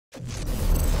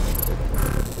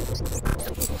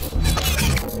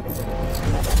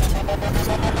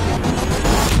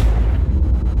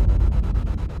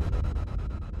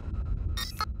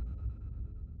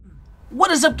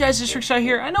is up, guys? It's Trickshot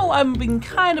here. I know I've been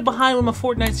kind of behind with my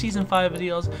Fortnite Season 5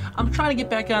 videos. I'm trying to get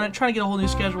back on it, trying to get a whole new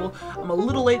schedule. I'm a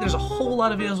little late. There's a whole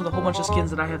lot of videos with a whole bunch of skins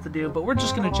that I have to do, but we're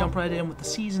just going to jump right in with the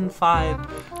Season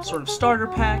 5 sort of starter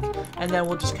pack, and then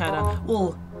we'll just kind of,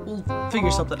 we'll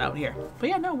figure something out here. But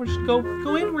yeah, no, we're just go in.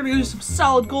 We're going to do some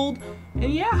solid gold,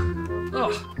 and yeah. Oh,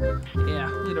 yeah.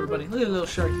 Look at everybody. Look at the little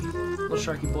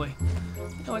sharky boy.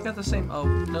 No, I got the same. Oh,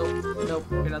 nope,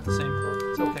 you're not the same.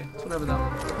 It's okay. It's whatever though.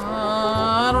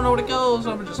 I don't know where to go,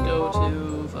 so I'm gonna just go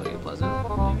to fucking Pleasant,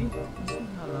 maybe?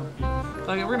 I don't know.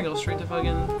 Okay, we're gonna go straight to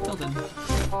fucking Hilton.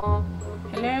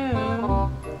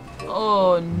 Hello?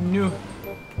 Oh, no.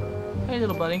 Hey,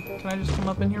 little buddy. Can I just come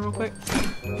up in here real quick?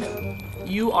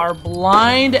 You are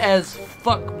blind as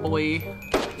fuck, boy.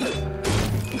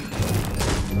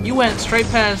 You went straight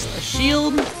past a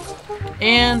shield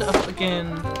and a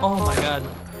fucking... Oh my god.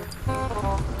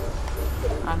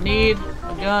 I need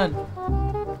a gun.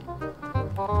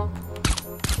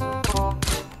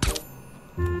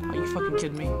 Are you fucking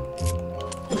kidding me?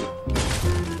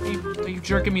 Are you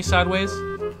jerking me sideways?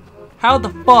 How the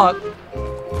fuck?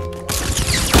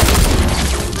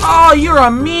 Oh, you're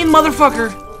a mean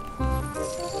motherfucker!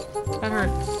 That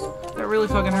hurt. That really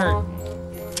fucking hurt.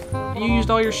 You used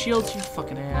all your shields, you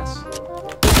fucking ass.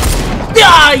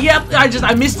 Ah, yep,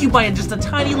 I missed you by just a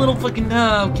tiny little fucking,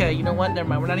 okay, you know what, never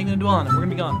mind, we're not even gonna dwell on it, we're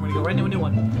gonna be gone, we're gonna go right into a new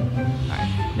one. Alright,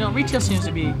 you know, retail seems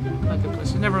to be a good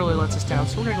place, it never really lets us down,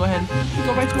 so we're gonna go ahead and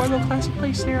go right to our little classic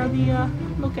place there on the,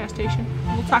 little gas station,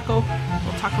 little taco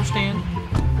stand.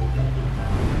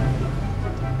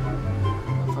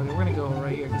 Oh, fuck it, we're gonna go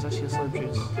right here, because I see a slurp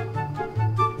juice.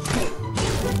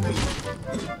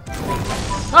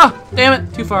 Ah, damn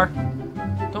it, too far.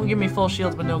 Don't give me full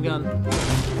shields but no gun.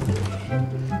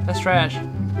 That's trash.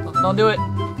 Don't do it.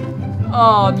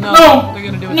 Oh no. No! They're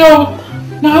gonna do it. No!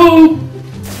 No!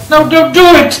 No, don't do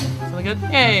it! Something good?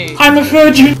 Hey! I'm a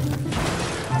virgin!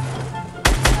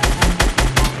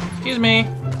 Excuse me.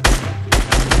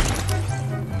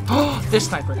 Oh, this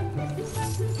sniper.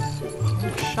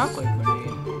 Shockwave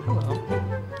grenade.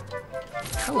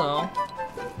 Hello.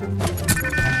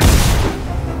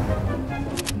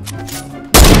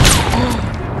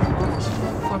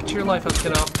 Oh, fuck to your life, let's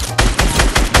get out.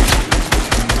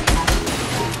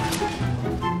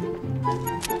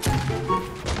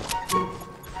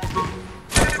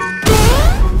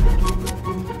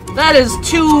 That is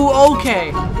too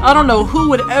okay. I don't know who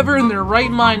would ever in their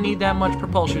right mind need that much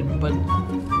propulsion, but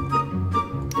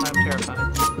I'm terrified.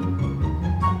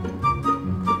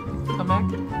 Come back.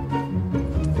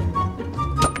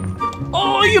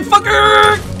 Oh, you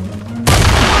fucker!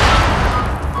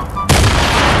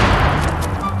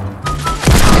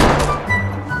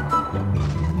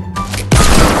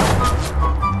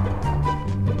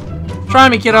 Try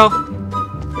me, kiddo.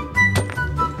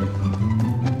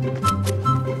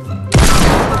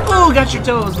 Oh, got your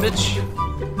toes, bitch.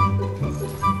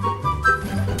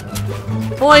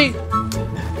 Boy,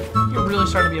 you're really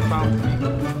starting to be a problem for me.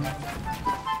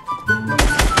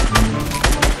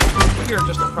 You're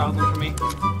just a problem for me.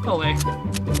 Go away.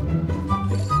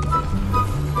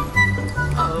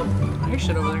 Uh-oh. I hear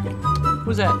shit over there.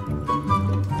 Who's that?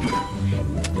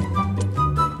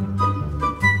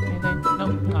 Anything?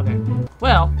 Nope. Okay.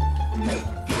 Well.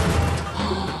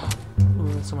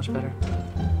 Ooh, that's so much better.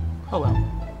 Oh well.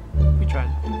 We tried.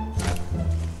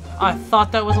 I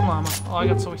thought that was a llama. Oh, I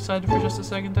got so excited for just a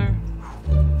second there.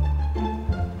 You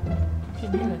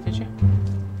didn't hear that, did you?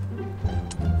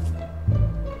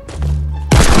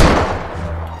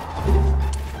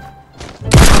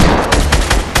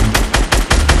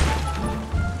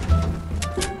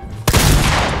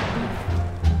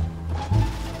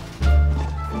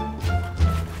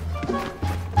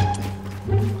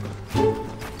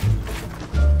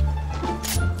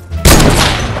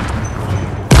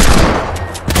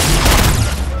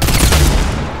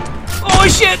 Oh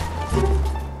shit!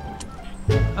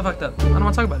 I fucked up. I don't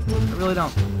want to talk about it. I really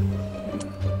don't.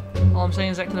 All I'm saying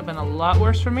is that could have been a lot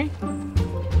worse for me.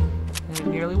 And it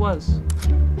nearly was.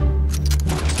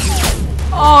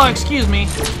 Oh, excuse me.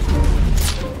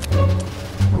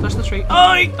 Touch the tree.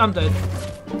 Oh, I'm dead.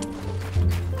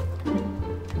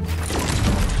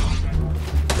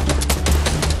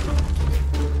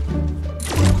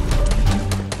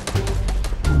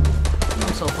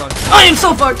 I'm so fucked. I am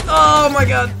so fucked! Oh my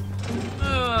god.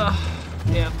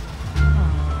 Yeah.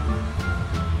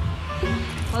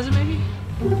 Pleasant, maybe?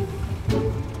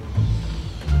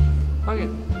 Fuck it.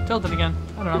 Tilt it again.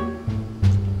 I don't know.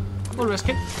 We'll risk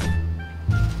it.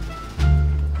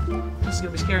 This is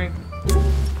gonna be scary.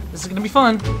 This is gonna be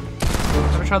fun.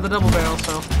 Never tried the double barrel,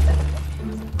 so.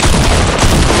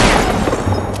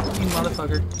 You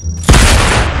motherfucker.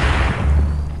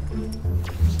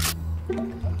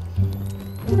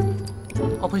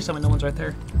 please tell me no one's right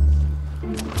there.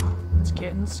 It's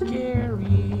getting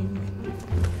scary.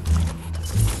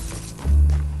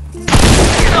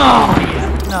 Oh,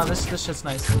 yeah. No, this shit's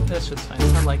nice. This shit's nice.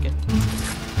 I like it.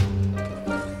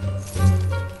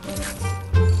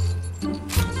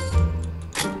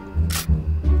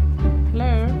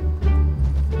 Hello?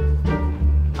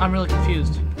 I'm really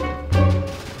confused.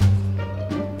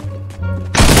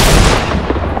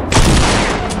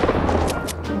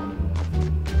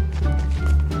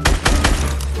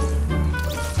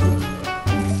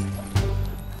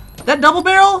 That double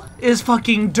barrel is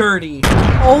fucking dirty.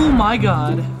 Oh my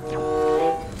god.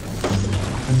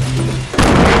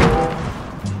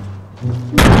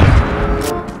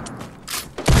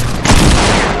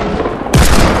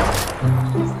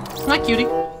 Hi, cutie.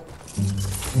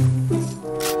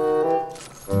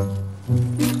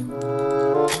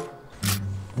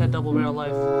 That double barrel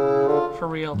life. For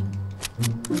real.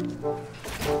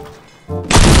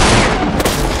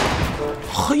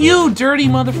 Oh, you dirty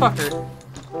motherfucker.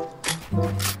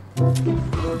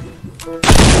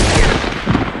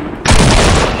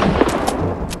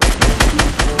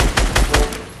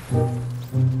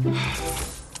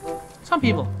 Some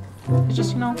people, it's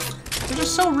just, you know, they're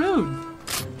just so rude.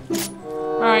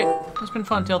 Alright, it's been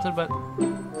fun, Tilted, but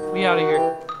we out of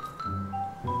here.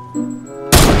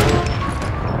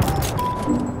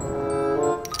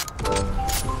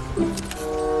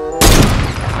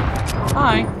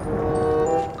 Hi.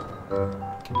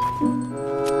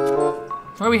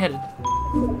 Where are we headed?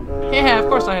 Yeah, of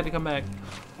course I had to come back.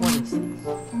 What is this?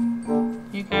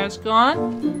 You guys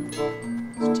gone?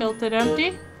 Is Tilted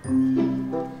empty?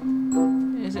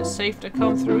 Is it safe to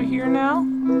come through here now?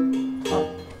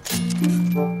 Oh.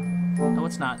 No,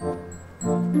 it's not.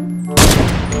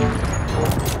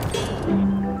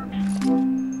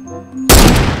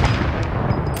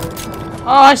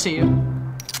 Oh, I see you.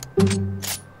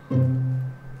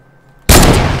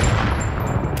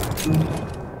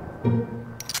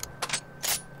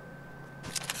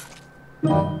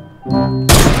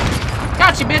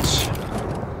 Gotcha, bitch!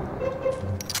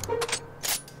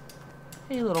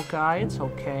 Hey, little guy, it's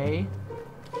okay.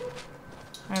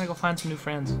 I'm gonna go find some new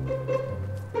friends.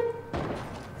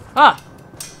 Ah!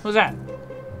 Who's that?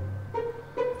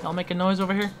 Y'all making noise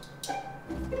over here?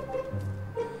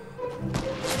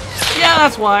 Yeah,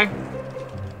 that's why.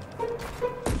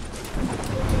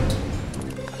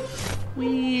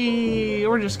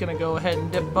 We're just gonna go ahead and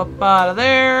dip up out of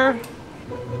there.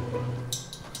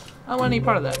 I don't want any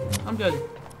part of that. I'm good.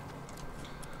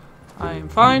 I am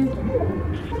fine.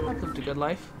 I've lived a good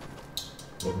life.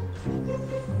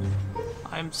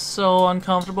 I'm so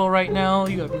uncomfortable right now,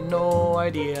 you have no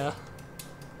idea.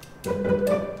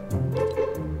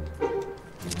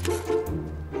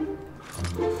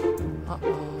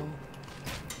 Uh-oh.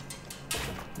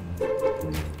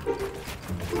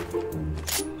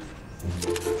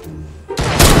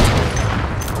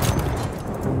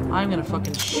 I'm gonna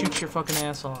fucking shoot your fucking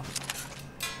ass off.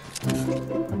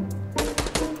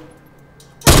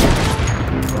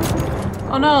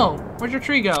 Oh no! Where'd your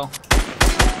tree go?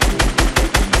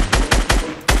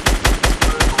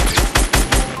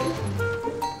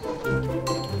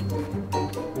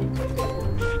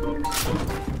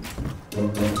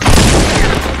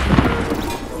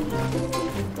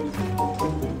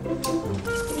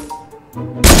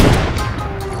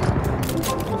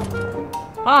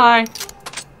 Bye!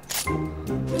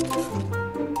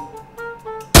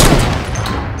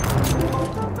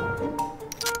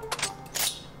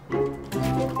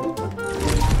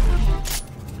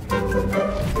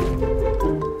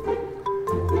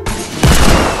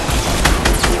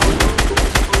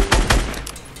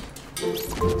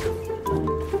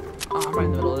 Oh, I'm right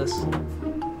in the middle of this.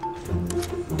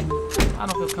 I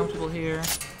don't feel comfortable here.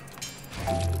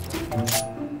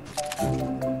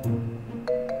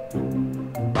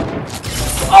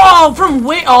 Oh, from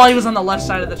way— oh, he was on the left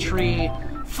side of the tree.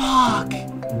 Fuck.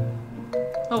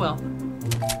 Oh well.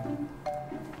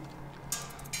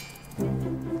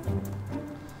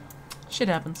 Shit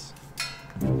happens.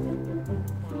 A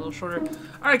little shorter.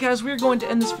 Alright guys, we're going to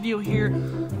end this video here.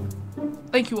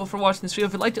 Thank you all for watching this video.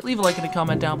 If you liked it, leave a like and a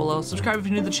comment down below. Subscribe if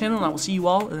you're new to the channel, and I will see you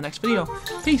all in the next video.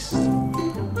 Peace!